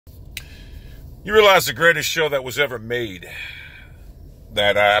You realize the greatest show that was ever made,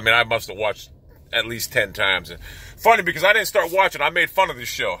 that, I must have watched at least 10 times. Funny, because I didn't start watching, I made fun of this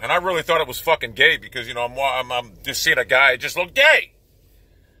show, and I really thought it was fucking gay, because, you know, I'm just seeing a guy just look gay.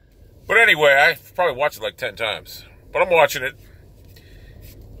 But anyway, I probably watched it like 10 times. But I'm watching it,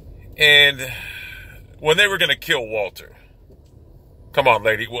 and when they were going to kill Walter, come on,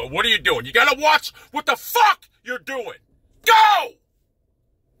 lady, what are you doing? You got to watch what the fuck you're doing. Go!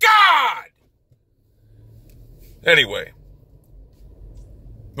 God! Anyway,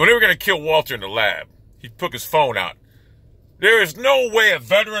 when they were going to kill Walter in the lab, he took his phone out. There is no way a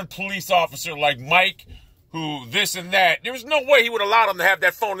veteran police officer like Mike, who this and that, there was no way he would allow him to have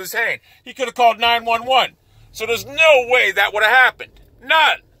that phone in his hand. He could have called 911. So there's no way that would have happened.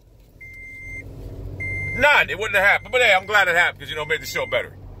 None. None. It wouldn't have happened. But hey, I'm glad it happened because, you know, it made the show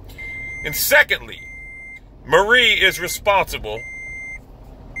better. And secondly, Marie is responsible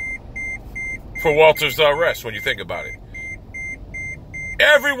for Walter's arrest when you think about it.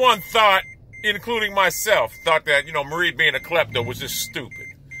 Everyone thought, including myself, thought that, you know, Marie being a klepto was just stupid.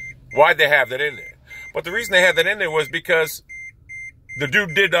 Why'd they have that in there? But the reason they had that in there was because the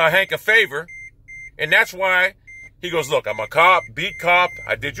dude did Hank a favor, and that's why he goes, look, I'm a cop, beat cop,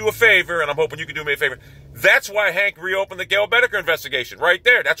 I did you a favor, and I'm hoping you can do me a favor. That's why Hank reopened the Gail Bedecker investigation, right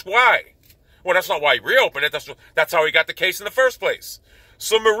there. That's why. Well, that's not why he reopened it. That's how he got the case in the first place.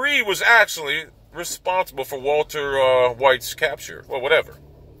 So Marie was actually responsible for Walter White's capture. Well, whatever.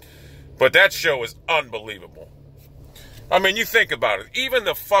 But that show is unbelievable. I mean, you think about it. Even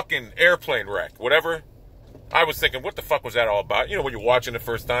the fucking airplane wreck, whatever. I was thinking, what the fuck was that all about? You know, when you're watching the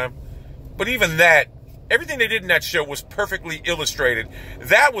first time. But even that, everything they did in that show was perfectly illustrated.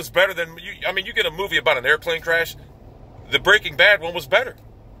 That was better than, you get a movie about an airplane crash. The Breaking Bad one was better.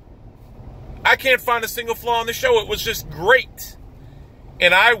 I can't find a single flaw in the show. It was just great.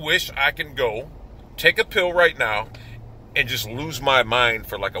 And I wish I can go take a pill right now and just lose my mind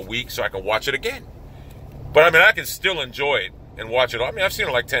for like a week so I can watch it again. But I mean, I can still enjoy it and watch it. I mean, I've seen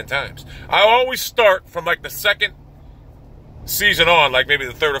it like 10 times. I always start from like the second season on, like maybe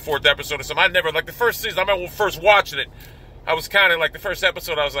the third or fourth episode or something. I never, like the first season, I remember first watching it, I was kind of like the first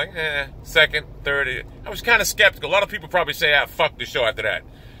episode, I was like, second, third. I was kind of skeptical. A lot of people probably say, fuck the show after that.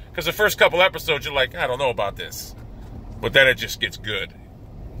 Because the first couple episodes, you're like, I don't know about this. But then it just gets good.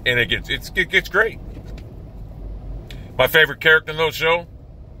 And it gets great. My favorite character in the show,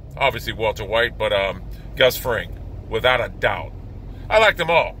 obviously Walter White, but Gus Fring, without a doubt. I liked them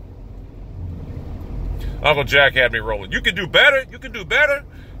all. Uncle Jack had me rolling. You can do better. You can do better.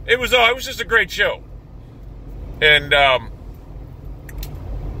 It was just a great show. And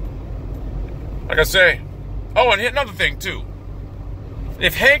like I say, and another thing too.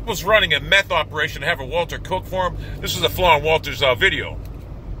 If Hank was running a meth operation and having Walter cook for him, this is a flaw in Walter's video.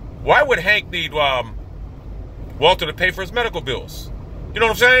 Why would Hank need Walter to pay for his medical bills? You know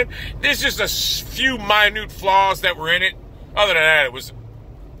what I'm saying? There's just a few minute flaws that were in it. Other than that, it was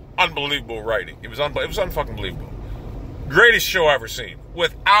unbelievable writing. It was unfucking believable. Greatest show I've ever seen.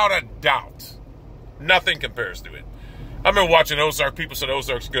 Without a doubt. Nothing compares to it. I've been watching Ozark. People said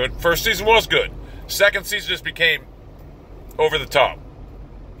Ozark's good. First season was good. Second season just became over the top.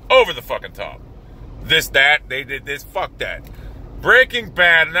 Over the fucking top. This, that, they did this, fuck that. Breaking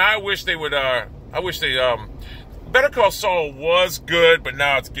Bad, and I wish they Better Call Saul was good, but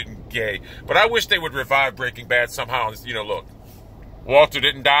now it's getting gay. But I wish they would revive Breaking Bad somehow. You know, look, Walter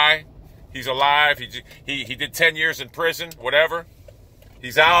didn't die. He's alive. He did 10 years in prison, whatever.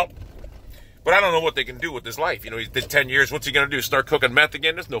 He's out. But I don't know what they can do with his life. You know, he did 10 years. What's he going to do? Start cooking meth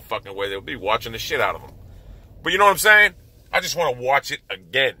again? There's no fucking way. They'll be watching the shit out of him. But you know what I'm saying? I just want to watch it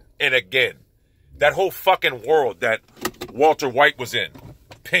again and again. That whole fucking world that Walter White was in.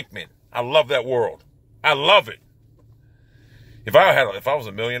 Pinkman. I love that world. I love it. If I was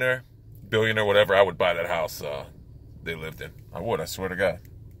a millionaire, billionaire, whatever, I would buy that house they lived in. I would, I swear to God.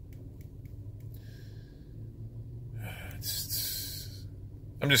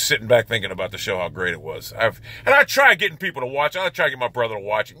 I'm just sitting back thinking about the show, how great it was. I tried getting people to watch it. I tried to get my brother to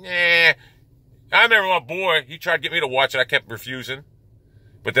watch it. I remember my boy, he tried to get me to watch it. I kept refusing.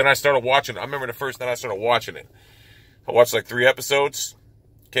 But then I started watching it. I remember the first night I started watching it. I watched like 3 episodes.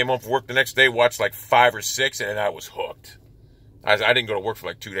 Came home from work the next day, watched like 5 or 6, and I was hooked. I didn't go to work for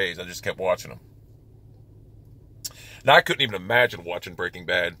like 2 days. I just kept watching them. Now, I couldn't even imagine watching Breaking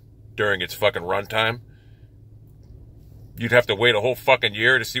Bad during its fucking runtime. You'd have to wait a whole fucking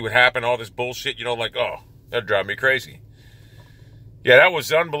year to see what happened, all this bullshit. You know, like, that'd drive me crazy. Yeah, that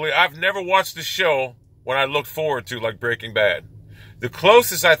was unbelievable. I've never watched the show when I looked forward to like Breaking Bad. The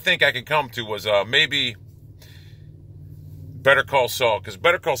closest I think I could come to was maybe Better Call Saul, because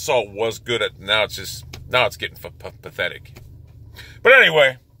Better Call Saul was good at, now it's getting pathetic. But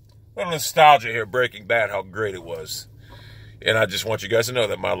anyway, a little nostalgia here, Breaking Bad, how great it was. And I just want you guys to know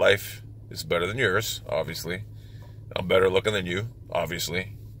that my life is better than yours, obviously. I'm better looking than you,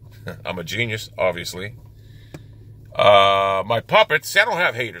 obviously. I'm a genius, obviously. My puppets, see, I don't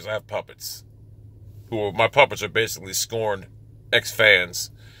have haters, I have puppets. My puppets are basically scorned ex-fans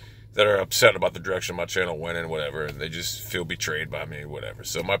that are upset about the direction my channel went in, whatever, and they just feel betrayed by me, whatever.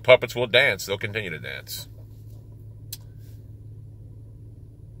 So my puppets will dance. They'll continue to dance.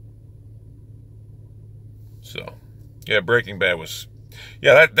 So, yeah, Breaking Bad was...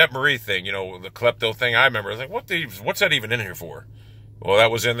 Yeah, that Marie thing, you know, the klepto thing, I remember. I was like, what's that even in here for? Well, that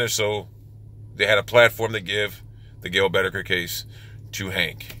was in there so they had a platform to give the Gail Boettcher case to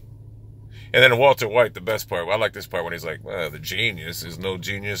Hank. And then Walter White, the best part, I like this part when he's like, well, the genius is no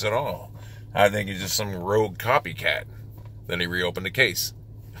genius at all. I think he's just some rogue copycat. Then he reopened the case.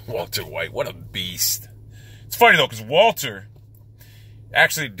 Walter White, what a beast. It's funny, though, because Walter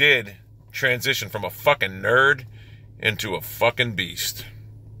actually did transition from a fucking nerd into a fucking beast.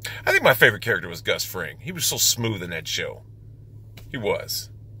 I think my favorite character was Gus Fring. He was so smooth in that show. He was.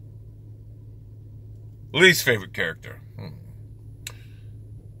 Least favorite character.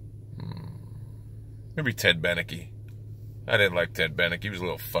 Maybe Ted Beneke. I didn't like Ted Beneke. He was a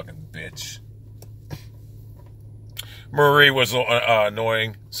little fucking bitch. Marie was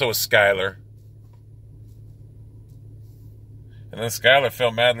annoying. So was Skyler. And then Skyler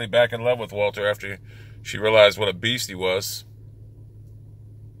fell madly back in love with Walter after she realized what a beast he was.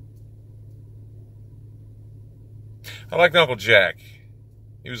 I liked Uncle Jack.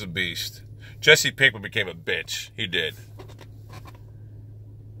 He was a beast. Jesse Pinkman became a bitch. He did.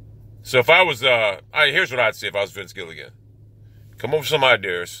 So if I was, here's what I'd say if I was Vince Gilligan. Come up with some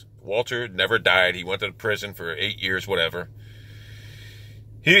ideas. Walter never died. He went to prison for 8 years, whatever.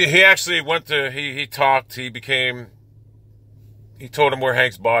 He actually went to, he talked, he told him where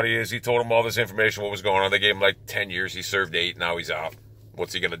Hank's body is. He told him all this information, what was going on. They gave him like 10 years. He served 8. Now he's out.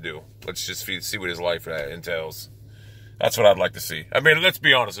 What's he going to do? Let's just see what his life entails. That's what I'd like to see. I mean, let's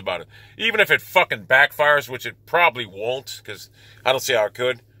be honest about it. Even if it fucking backfires, which it probably won't, because I don't see how it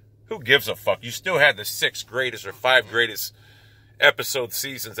could. Who gives a fuck? You still had the 6 greatest or 5 greatest episode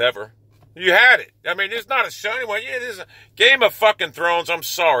seasons ever. You had it. I mean, it's not a shiny one. Yeah, it is a Game of fucking Thrones. I'm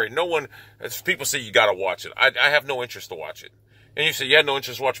sorry. No one, as people say, you got to watch it. I have no interest to watch it. And you say you had no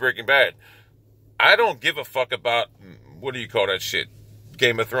interest to watch Breaking Bad. I don't give a fuck about, what do you call that shit?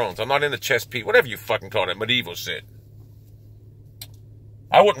 Game of Thrones. I'm not into chess piece, whatever you fucking call it, medieval shit.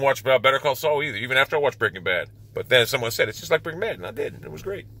 I wouldn't watch Better Call Saul either, even after I watched Breaking Bad. But then someone said, it's just like Breaking Bad, and I did, and it was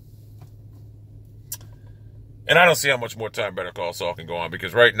great. And I don't see how much more time Better Call Saul can go on,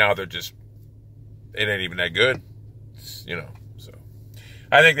 because right now it ain't even that good. You know, so.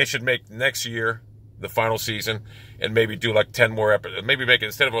 I think they should make next year the final season, and maybe do like 10 more episodes. Maybe make it,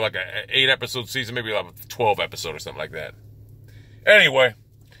 instead of like an 8-episode season, maybe like a 12 episode or something like that. Anyway,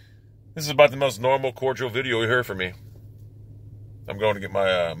 this is about the most normal, cordial video you heard from me. I'm going to get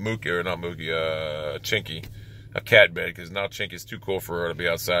my Chinky, a cat bed, because now Chinky's too cold for her to be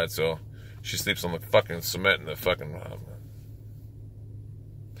outside, so she sleeps on the fucking cement in the fucking...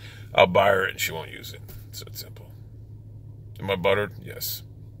 I'll buy her it and she won't use it. It's that simple. Am I buttered? Yes.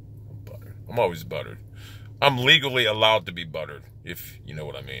 I'm buttered. I'm always buttered. I'm legally allowed to be buttered, if you know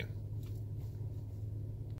what I mean.